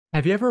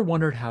Have you ever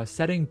wondered how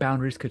setting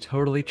boundaries could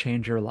totally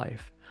change your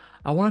life?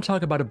 I want to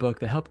talk about a book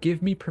that helped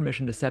give me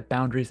permission to set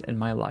boundaries in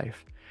my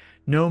life.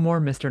 No More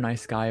Mr.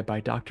 Nice Guy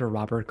by Dr.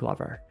 Robert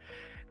Glover.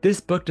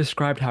 This book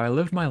described how I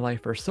lived my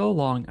life for so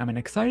long. I'm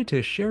excited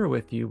to share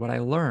with you what I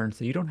learned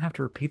so you don't have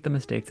to repeat the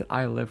mistakes that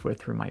I live with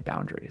through my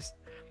boundaries.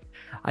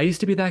 I used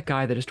to be that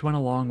guy that just went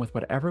along with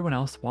what everyone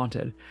else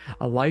wanted,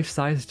 a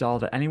life-sized doll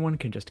that anyone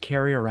can just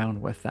carry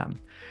around with them.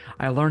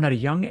 I learned at a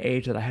young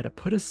age that I had to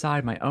put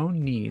aside my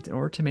own needs in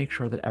order to make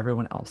sure that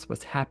everyone else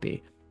was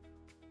happy.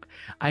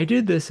 I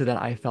did this so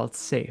that I felt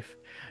safe.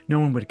 No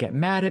one would get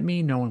mad at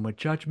me, no one would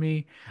judge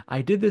me.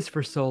 I did this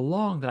for so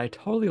long that I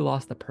totally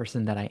lost the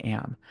person that I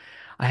am.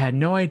 I had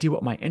no idea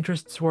what my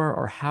interests were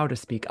or how to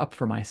speak up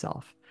for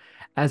myself.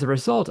 As a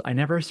result, I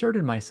never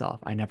asserted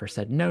myself, I never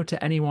said no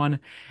to anyone,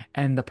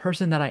 and the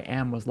person that I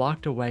am was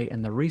locked away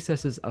in the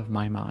recesses of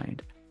my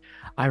mind.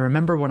 I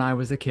remember when I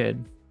was a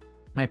kid,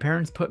 my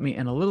parents put me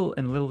in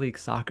Little League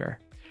soccer.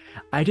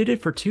 I did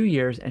it for 2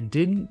 years and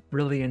didn't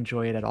really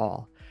enjoy it at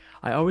all.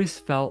 I always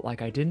felt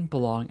like I didn't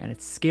belong, and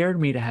it scared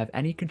me to have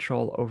any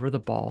control over the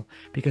ball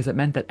because it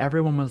meant that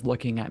everyone was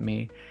looking at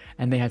me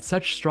and they had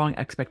such strong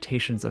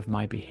expectations of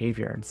my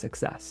behavior and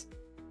success.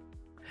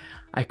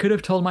 I could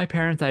have told my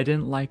parents I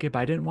didn't like it, but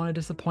I didn't want to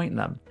disappoint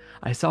them.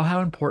 I saw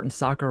how important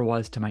soccer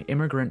was to my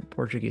immigrant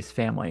Portuguese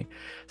family,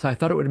 so I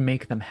thought it would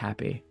make them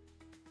happy.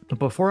 But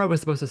before I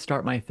was supposed to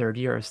start my third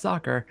year of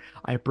soccer,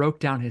 I broke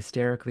down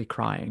hysterically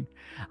crying.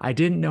 I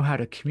didn't know how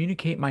to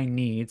communicate my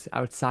needs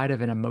outside of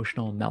an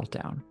emotional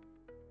meltdown.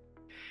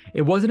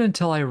 It wasn't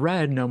until I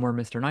read No More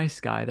Mr. Nice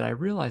Guy that I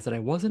realized that I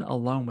wasn't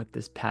alone with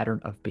this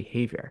pattern of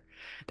behavior,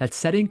 that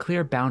setting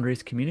clear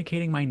boundaries,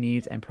 communicating my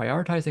needs, and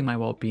prioritizing my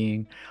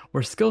well-being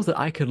were skills that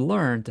I could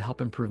learn to help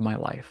improve my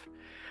life.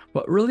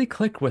 What really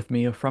clicked with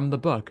me from the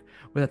book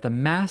was that the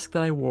mask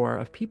that I wore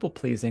of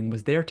people-pleasing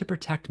was there to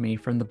protect me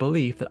from the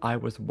belief that I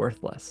was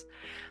worthless,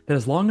 that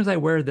as long as I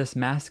wear this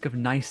mask of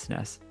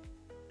niceness,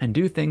 and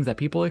do things that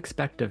people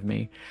expect of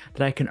me,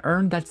 that I can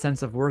earn that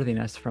sense of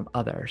worthiness from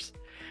others.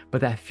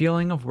 But that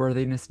feeling of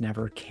worthiness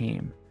never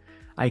came.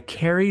 I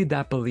carried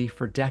that belief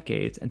for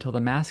decades until the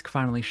mask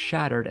finally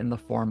shattered in the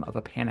form of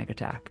a panic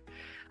attack.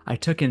 I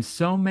took in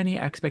so many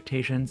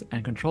expectations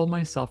and controlled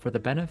myself for the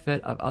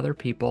benefit of other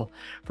people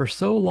for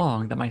so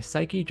long that my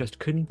psyche just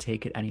couldn't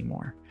take it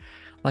anymore.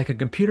 Like a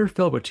computer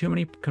filled with too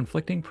many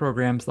conflicting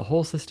programs, the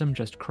whole system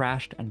just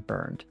crashed and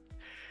burned.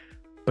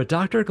 But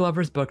Dr.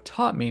 Glover's book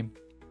taught me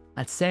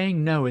that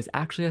saying no is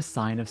actually a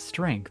sign of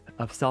strength,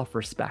 of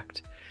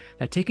self-respect,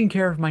 that taking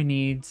care of my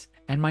needs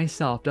and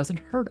myself doesn't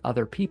hurt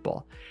other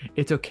people.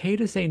 It's okay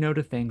to say no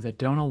to things that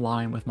don't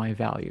align with my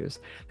values,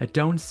 that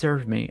don't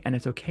serve me, and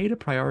it's okay to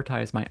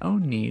prioritize my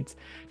own needs,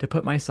 to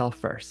put myself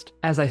first.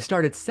 As I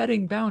started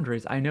setting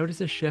boundaries, I noticed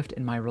a shift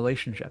in my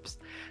relationships.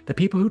 The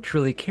people who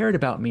truly cared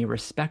about me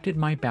respected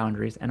my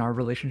boundaries, and our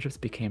relationships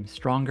became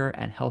stronger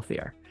and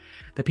healthier.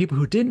 The people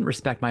who didn't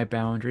respect my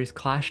boundaries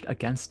clashed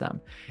against them.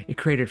 It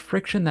created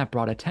friction that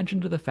brought attention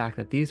to the fact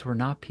that these were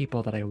not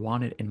people that I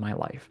wanted in my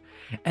life.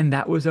 And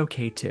that was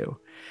okay too,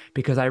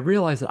 because I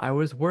realized that I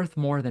was worth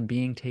more than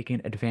being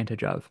taken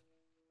advantage of,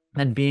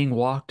 than being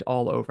walked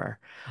all over.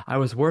 I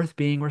was worth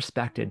being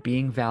respected,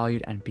 being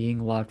valued, and being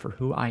loved for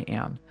who I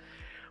am.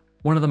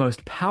 One of the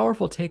most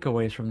powerful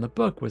takeaways from the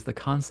book was the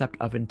concept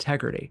of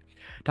integrity.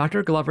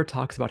 Dr. Glover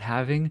talks about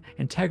having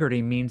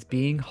integrity means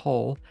being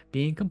whole,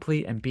 being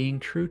complete, and being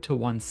true to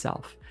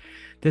oneself.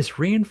 This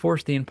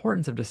reinforced the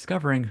importance of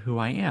discovering who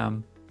I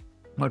am,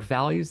 what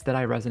values that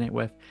I resonate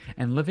with,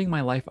 and living my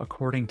life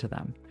according to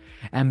them.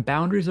 And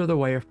boundaries are the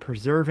way of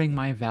preserving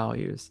my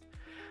values.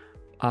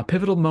 A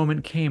pivotal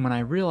moment came when I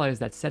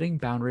realized that setting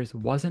boundaries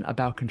wasn't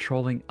about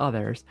controlling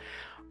others,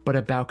 but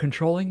about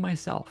controlling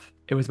myself.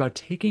 It was about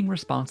taking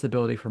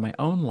responsibility for my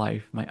own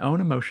life, my own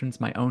emotions,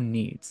 my own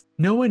needs.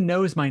 No one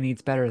knows my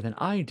needs better than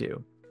I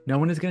do. No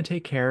one is going to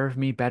take care of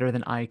me better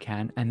than I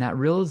can, and that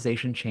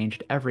realization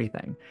changed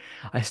everything.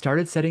 I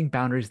started setting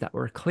boundaries that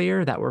were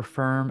clear, that were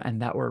firm,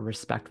 and that were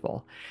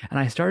respectful. And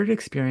I started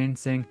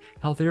experiencing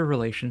healthier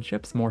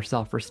relationships, more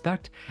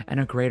self-respect,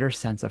 and a greater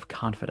sense of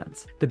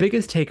confidence. The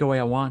biggest takeaway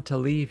I want to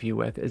leave you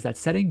with is that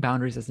setting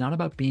boundaries is not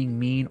about being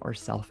mean or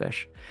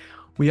selfish.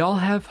 We all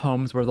have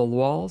homes where the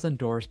walls and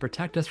doors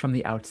protect us from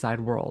the outside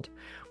world.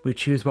 We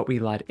choose what we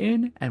let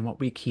in and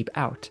what we keep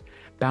out.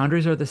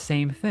 Boundaries are the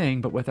same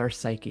thing, but with our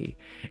psyche.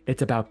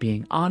 It's about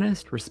being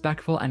honest,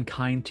 respectful, and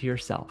kind to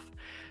yourself.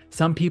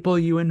 Some people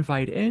you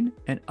invite in,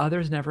 and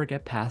others never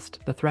get past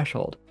the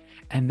threshold.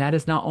 And that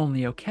is not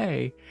only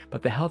okay,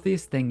 but the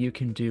healthiest thing you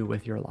can do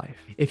with your life.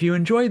 If you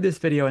enjoyed this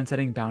video on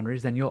setting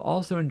boundaries, then you'll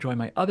also enjoy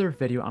my other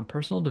video on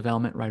personal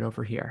development right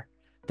over here.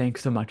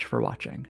 Thanks so much for watching.